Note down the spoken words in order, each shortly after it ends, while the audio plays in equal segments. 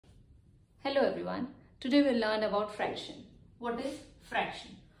Hello everyone. Today we'll learn about fraction. What is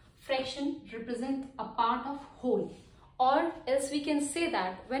fraction? Fraction represents a part of whole, or else we can say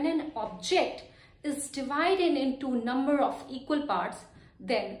that when an object is divided into number of equal parts,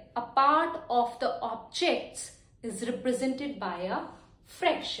 then a part of the objects is represented by a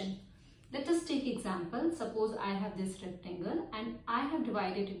fraction. Let us take example. Suppose I have this rectangle and I have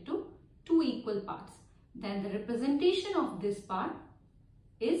divided it into two equal parts. Then the representation of this part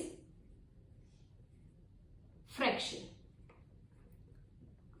is fraction.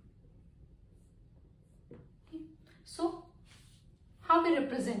 Okay. So how we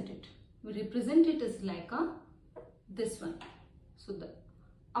represent it? We represent it as like this one. So the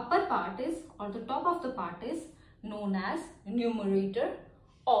upper part is, or the top of the part is known as numerator,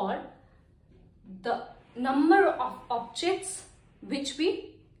 or the number of objects which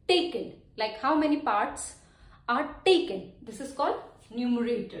we taken, like how many parts are taken. This is called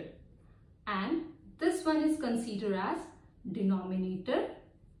numerator, and this one is considered as denominator,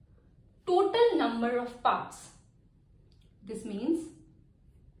 total number of parts. This means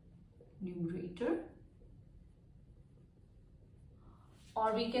numerator,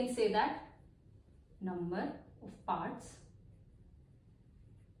 or we can say that number of parts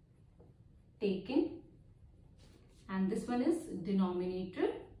taken, and this one is denominator,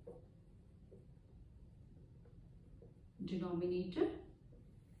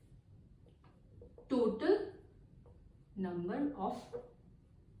 total number of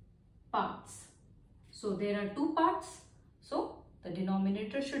parts. So there are two parts, so the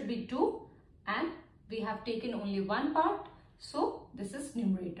denominator should be 2, and we have taken only one part, so this is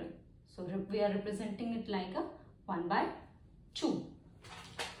numerator. So we are representing it like a 1/2.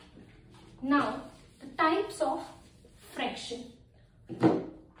 Now the types of fraction.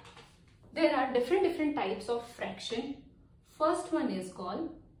 There are different types of fraction. First one is called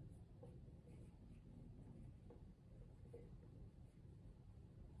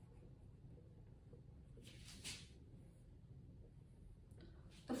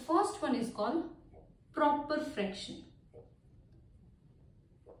proper fraction.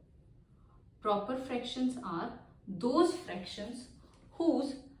 Proper fractions are those fractions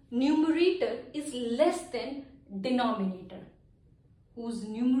whose numerator is less than denominator. Whose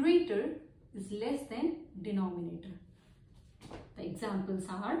numerator is less than denominator. The examples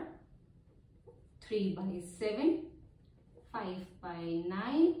are 3/7,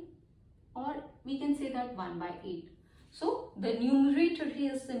 5/9, or we can say that 1/8. So the numerator,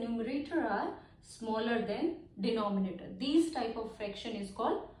 here's the numerator, are smaller than denominator. These type of fraction is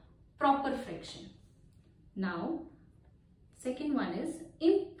called proper fraction. Now second one is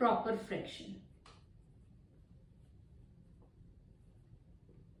improper fraction.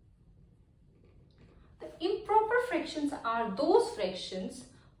 The improper fractions are those fractions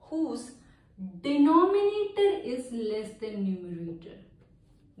whose denominator is less than numerator.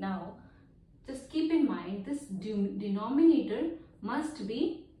 Now just keep in mind, this denominator must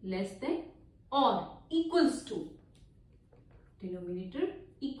be less than or equals to, denominator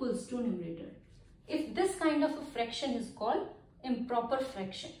equals to numerator. If this kind of a fraction is called improper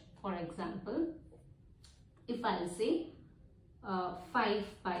fraction. For example, if I'll say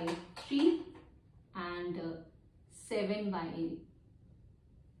 5/3 and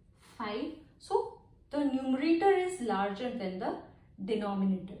 7/5, so the numerator is larger than the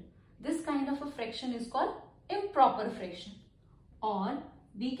denominator. This kind of a fraction is called improper fraction, or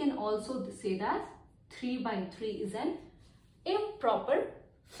we can also say that 3/3 is an improper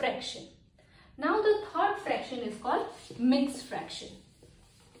fraction. Now the third fraction is called mixed fraction.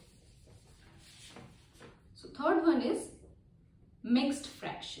 So third one is mixed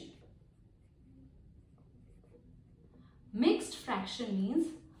fraction. Mixed fraction means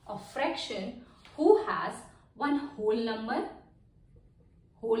a fraction who has one whole number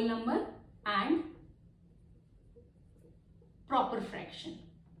and proper fraction.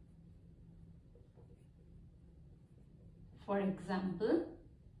 For example,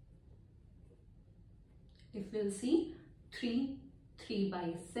 if we'll see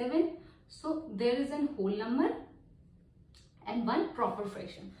 3/7, so there is a whole number and one proper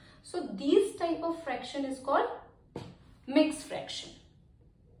fraction. So these type of fraction is called mixed fraction.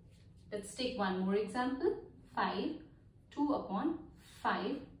 Let's take one more example.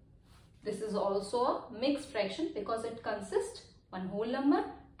 2/5. This is also a mixed fraction because it consists one whole number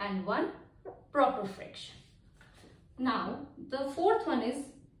and one proper fraction. Now the fourth one is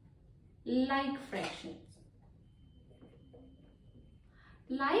like fractions.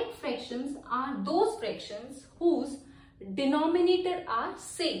 Like fractions are those fractions whose denominator are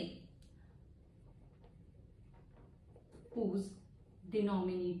same. Whose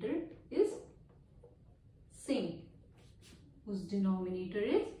denominator is same. Whose denominator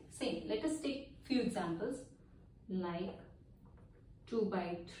is same. Let us take few examples like 2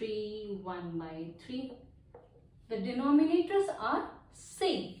 by 3, 1 by 3. The denominators are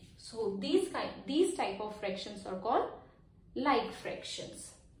same. So these type of fractions are called like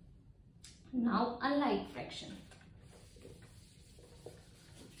fractions. Now unlike fraction.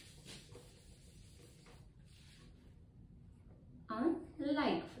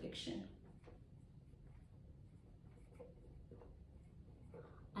 Unlike fraction.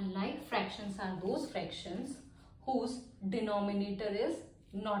 Unlike fractions are those fractions whose denominator is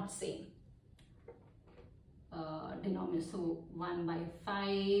not same. Denominator, so 1 by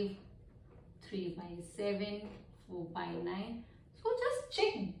 5, 3 by 7, 4 by 9. So just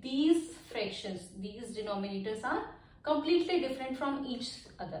check these fractions. These denominators are completely different from each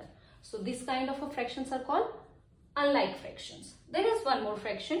other. So this kind of a fractions are called unlike fractions. There is one more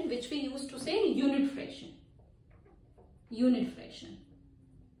fraction which we used to say unit fraction. Unit fraction.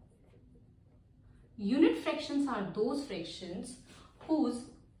 Unit fractions are those fractions whose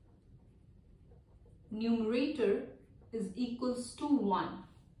numerator is equals to 1.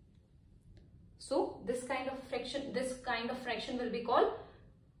 So this kind of fraction will be called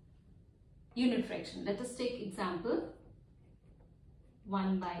unit fraction. Let us take example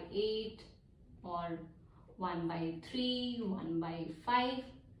 1 by 8 or 1 by 3, 1 by 5.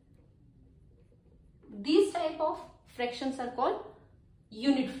 These type of fractions are called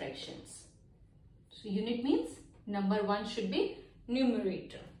unit fractions. So unit means number 1 should be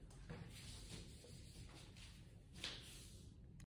numerator.